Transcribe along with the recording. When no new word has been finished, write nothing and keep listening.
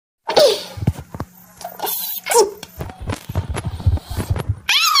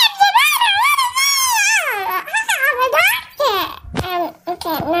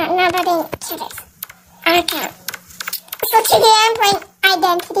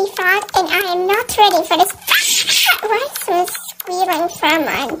Lucky Frog, and I am not ready for this. Why is someone squealing from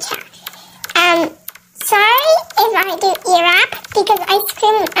my chat? Sorry if I do ear up, because I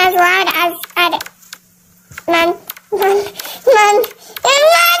scream as loud as Man, get away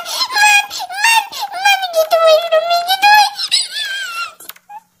from me, get away.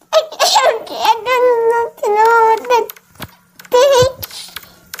 I don't know what the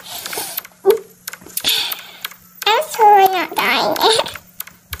I'm totally not dying.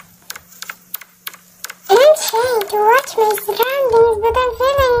 I'm trying to watch my surroundings, but I'm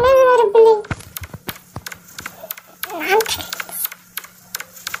feeling miserably.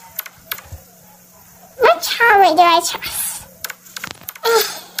 Which hallway do I trust?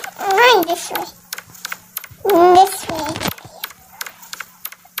 I'm going this way. This way.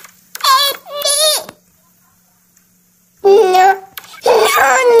 No.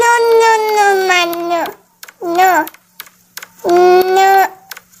 No, man, no. No.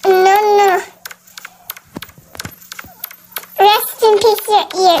 Rest in peace your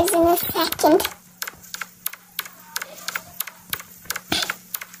ears in a second.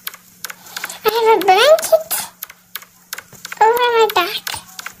 I have a blanket over my back.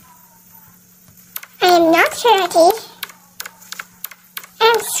 I am not ready.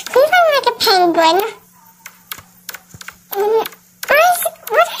 I'm squealing like a penguin.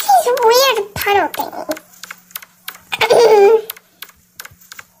 What are these weird puddle things?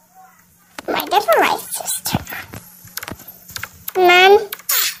 My little lights just turned on. Man.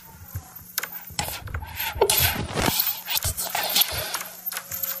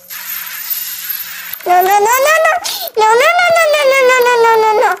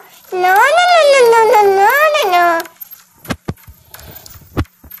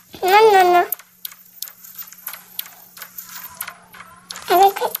 No. I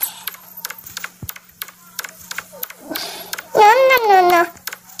will quit. No.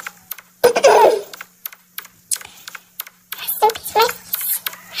 Rest in peace, my face.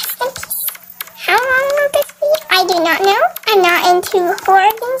 Rest in peace. How long will this be? I do not know. I'm not into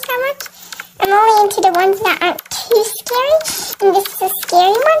horror games so much. I'm only into the ones that aren't too scary. And this is a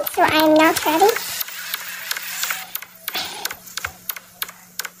scary one, so I am not ready.